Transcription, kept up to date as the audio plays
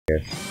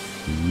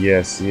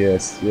Yes.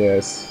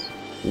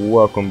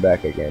 Welcome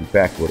back again,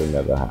 back with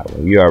another hot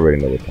one. You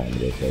already know what time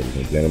it is, ladies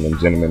and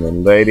gentlemen,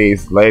 and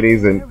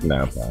ladies, and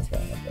no, I'm fine.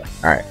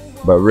 Alright,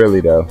 but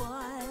really though,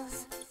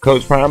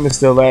 Coach Prime is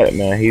still at it,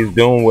 man. He's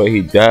doing what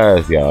he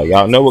does, y'all.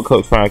 Y'all know what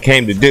Coach Prime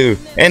came to do.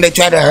 And they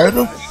tried to hurt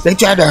him. They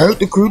tried to hurt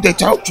the crew. They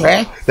talk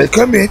trash. They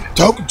come in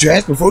talking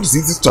trash before the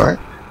season starts.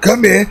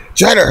 Come in,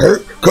 try to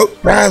hurt Coach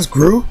Prime's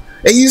crew.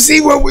 And you see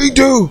what we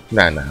do.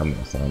 Nah, I'm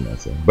not saying.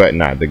 But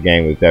nah, the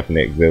game was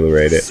definitely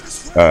exhilarating.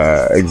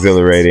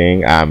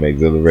 I'm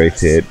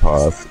exhilarated.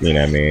 Pause. You know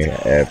what I mean?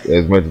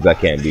 As much as I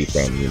can be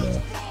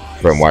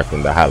from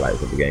watching the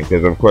highlights of the game.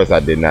 Because of course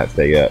I did not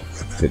stay up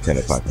to 10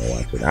 o'clock and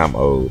watch it. I'm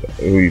old.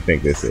 Who do you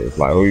think this is?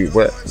 Like,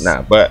 what?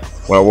 Nah, but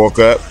when I woke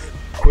up,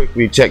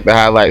 quickly check the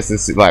highlights to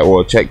see,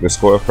 check the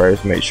score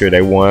first, make sure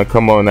they won.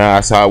 Come on now.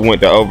 I saw I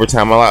went to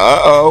overtime. I'm like,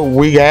 uh-oh,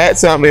 we got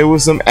something. It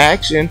was some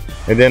action.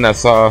 And then I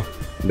saw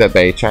that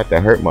they tried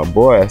to hurt my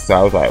boy. So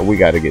I was like, we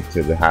got to get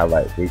to the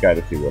highlights. We got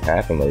to see what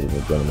happened, ladies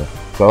and gentlemen.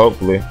 So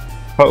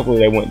hopefully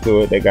they went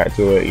to it. They got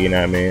to it, you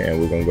know what I mean? And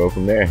we're going to go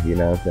from there, you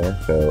know what I'm saying?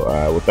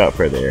 So without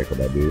further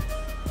ado,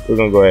 we're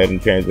going to go ahead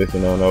and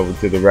transition on over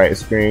to the right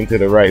screen, to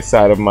the right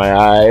side of my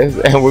eyes,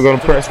 and we're going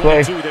to press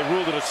play.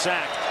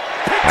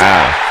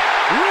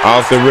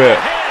 Off the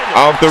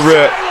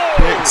rip.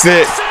 Pick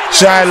six.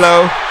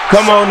 Shiloh.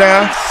 Come on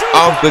now.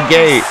 Off the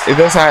gate.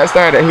 That's how it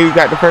started. He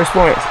got the first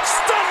points.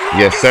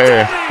 Yes,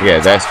 sir.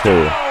 Yeah, that's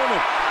cool.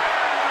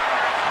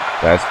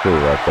 That's cool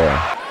right there.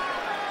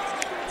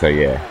 So,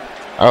 yeah.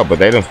 Oh, but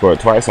they done scored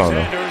twice on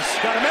them.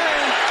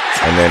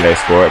 And then they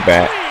scored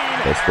back.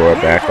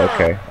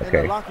 Okay.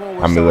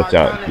 I'm gonna let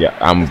y'all. Yeah,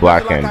 I'm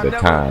blocking the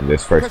time.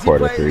 This first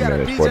quarter, 3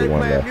 minutes,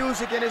 41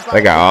 left.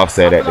 They got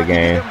Offset at the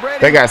game.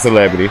 They got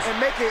celebrities.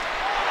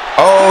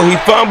 Oh, he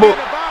fumbled.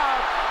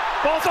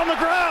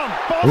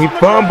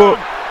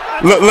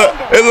 Look.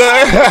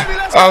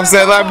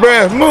 Offset like,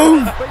 bruh,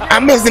 move.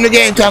 I'm missing the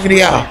game talking to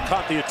y'all.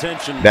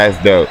 That's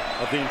dope.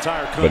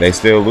 But they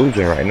still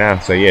losing right now.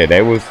 So yeah,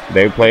 they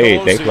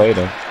played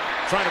them.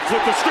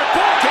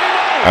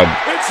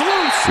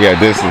 Yeah,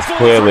 this is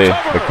clearly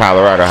the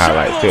Colorado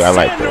highlights too. I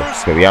like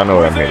this because y'all know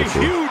what I'm here to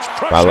see.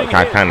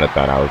 I kind of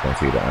thought I was going to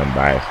see the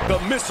unbiased one. The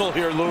missile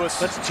here, Lewis.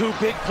 That's two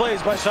big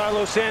plays by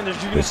Shiloh Sanders.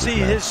 You can see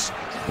his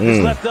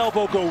left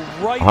elbow go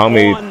right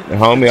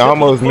homie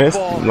almost missed,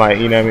 like,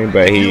 you know what I mean?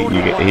 But he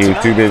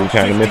was too busy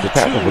trying to miss the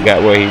tackle.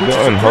 Forgot what he's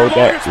doing. Hold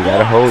that. You got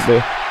to hold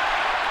the.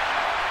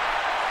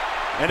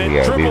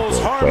 Yeah, these boys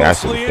play. I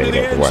should have stayed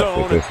up to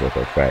watch this was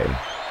so fighting.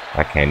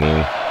 I can't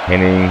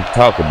even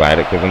talk about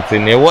it because I'm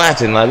sitting there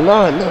watching like,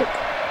 Lord, look.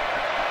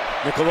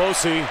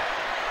 Nicolosi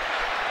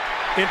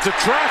into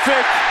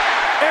traffic.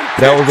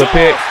 That was a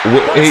pick.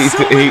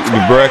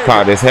 The bro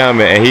caught his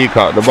helmet and he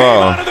caught the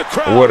ball.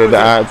 What are the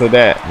odds of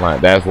that?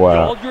 Like, that's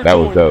wild. That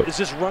was dope.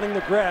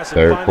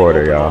 Third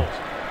quarter, y'all.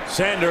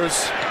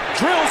 Sanders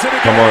drills it.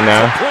 Come on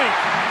now.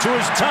 To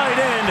his tight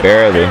end.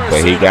 Barely,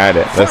 but he got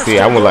it. Let's see.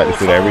 I would like to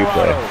see that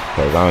replay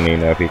because I don't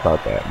even know if he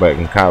caught that. But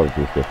in college,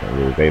 it's different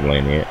rules. They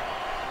lean it.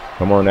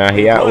 Come on now.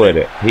 He out with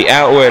it.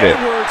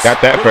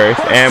 Got that first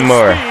and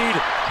more.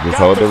 Just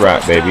hold the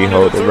rock, baby.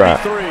 Hold the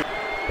rock.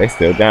 They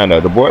still down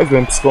though. The boys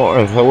been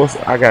scoring, so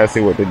I gotta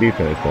see what the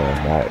defense is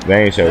doing.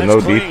 They ain't showed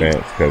no defense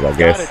because I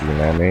guess, you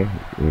know what I mean.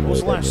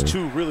 Those last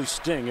two really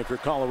sting if you're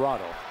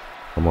Colorado.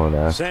 Come on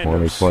now,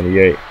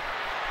 20-28.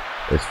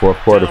 It's fourth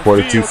quarter,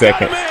 42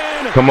 seconds.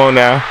 Come on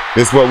now,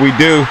 this is what we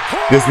do.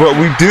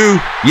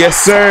 Yes,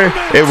 sir.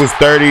 It was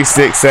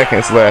 36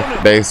 seconds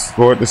left. They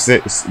scored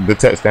the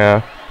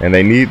touchdown, and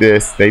they need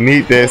this. And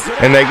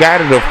they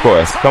got it, of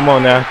course. Come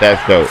on now,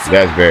 that's dope.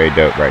 That's very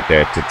dope right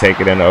there to take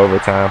it into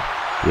overtime.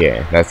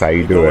 Yeah, that's how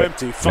you do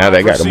it. Now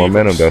they got the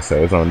momentum though,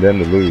 so it's on them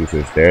to lose.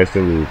 It's theirs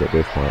to lose at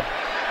this point.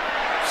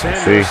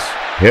 Let's see.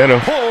 Hit him.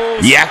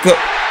 Yakka.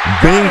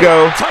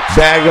 Bingo.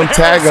 Bag him,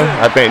 tag him.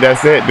 I think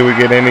that's it. Do we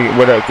get any?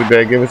 What else did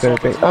they give us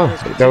anything? Oh,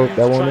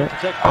 that one there.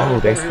 Oh,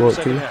 they scored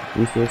too.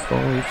 We still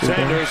scoring.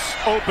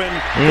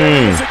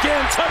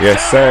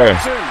 Yes, sir.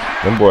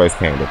 Them boys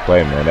came to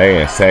play, man.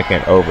 They in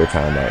second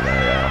overtime right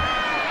now, y'all.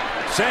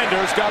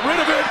 Sanders got rid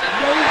of it.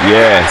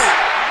 Yes.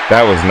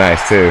 That was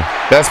nice too.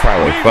 That's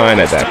probably fun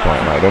at that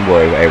point. Like, them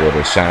boys able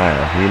to shine,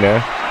 you know?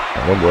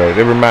 Like, them boys,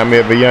 they remind me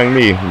of a young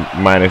me,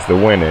 minus the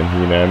winning,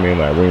 you know what I mean?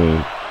 Like,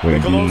 we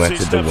didn't do much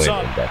of the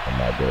winning back in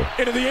my day.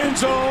 Into the end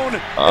zone.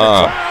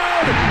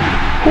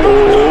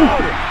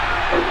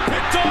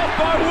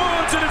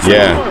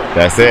 Yeah,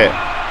 that's it.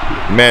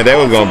 Man, they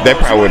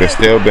probably would have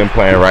still been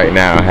playing right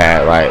now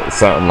had like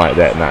something like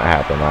that not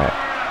happened. Like,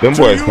 them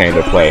boys came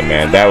to play,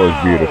 man. That was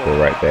beautiful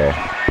right there.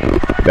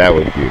 That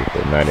was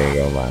beautiful. Not even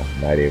gonna lie.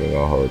 Not even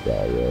gonna hold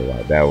y'all. Yeah,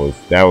 like, that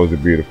was a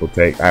beautiful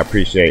take. I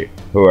appreciate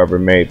whoever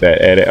made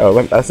that edit. Oh,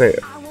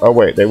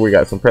 wait, we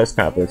got some press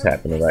conference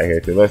happening right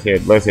here too. Let's hear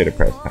the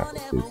press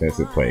conference too, since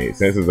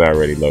it's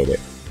already loaded.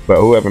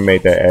 But whoever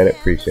made that edit,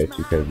 appreciate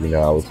you because, you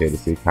know, I was here to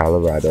see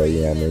Colorado.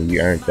 You know what I mean?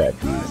 You earned that,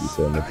 dude. You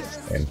feel me?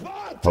 And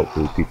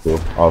hopefully people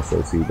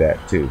also see that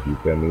too. You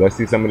feel me? Let's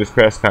see some of this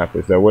press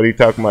conference. So what are you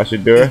talking about,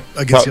 Shadura?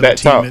 Against the other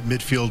team at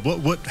midfield.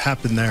 What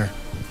happened there?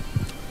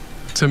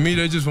 To me,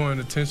 they just wanted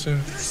attention.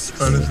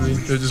 Honestly,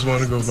 they just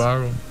want to go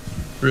viral.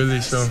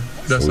 Really, so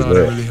that's all that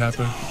really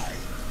happened.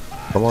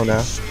 Come on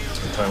now.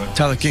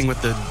 Tyler King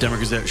with the Denver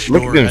Gazette.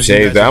 Look at them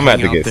shades. I'm about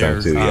to get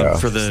some too, y'all.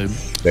 For the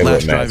they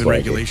last drive in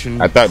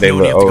regulation. I thought they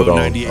looked old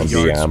on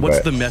Beyond, what's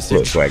but the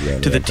message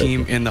to the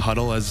team in the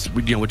huddle as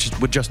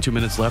with just 2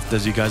 minutes left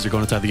as you guys are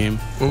going inside the game?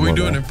 Well, we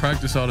do it in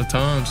practice all the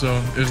time,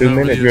 so it's 2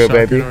 minute drill,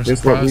 baby. This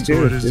is what we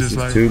do. It's this just is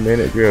like 2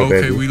 minute drill,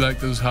 baby. Okay, we like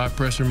those high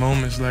pressure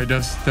moments. Like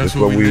that's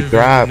what we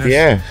thrive.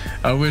 Yeah.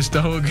 I wish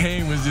the whole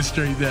game was just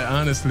straight that.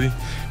 Honestly,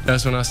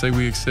 that's when I say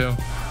we excel.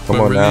 Come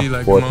on really, now,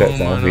 like, 4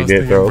 touchdowns. He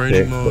did throw a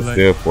pick, but like,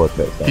 still 4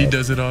 touchdowns. He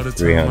does it all the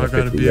time. I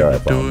gotta be able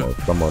to do it.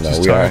 Come on now,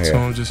 just we are here.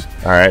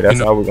 All right, that's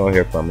all we're gonna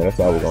hear from him. That's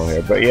all we're gonna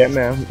hear. But yeah,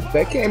 man,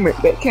 they came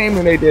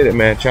and they did it,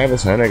 man.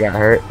 Travis Hunter got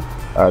hurt.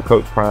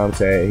 Coach Prime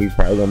said he's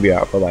probably gonna be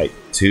out for like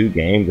 2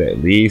 games at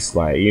least.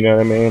 Like, you know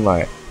what I mean?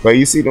 Like, but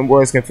you see them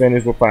boys can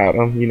finish without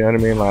him. You know what I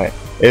mean? Like,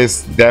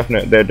 it's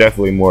definite. They're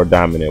definitely more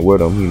dominant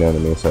with him. You know what I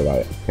mean? So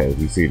like, okay,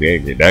 you see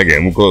that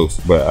game was close,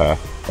 but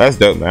that's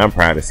dope, man. I'm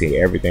proud to see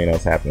everything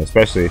that's happening,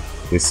 especially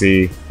to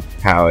see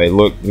how it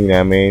looked. You know what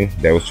I mean?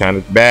 They was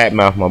trying to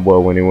badmouth my boy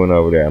when he went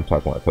over there. I'm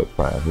talking about Coach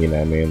Prime. You know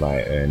what I mean?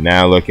 Like, and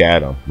now look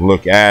at him.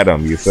 Look at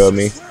him. You feel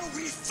me?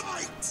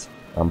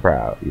 I'm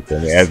proud. You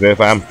feel me? As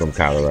if I'm from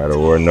Colorado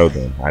or know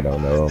them. I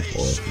don't know them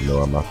or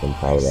know I'm not from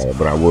Colorado,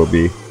 but I will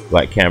be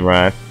like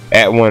Cameron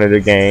at one of the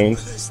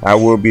games. I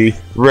will be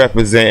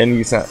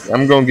representing.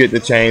 I'm gonna get the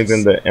chains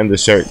and the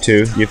shirt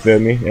too. You feel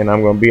me? And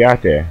I'm gonna be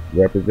out there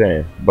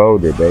representing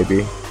Boulder,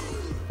 baby.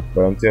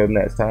 But until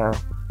next time,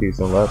 peace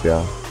and love,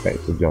 y'all.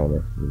 Thanks for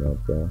joining. You know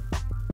what I'm saying?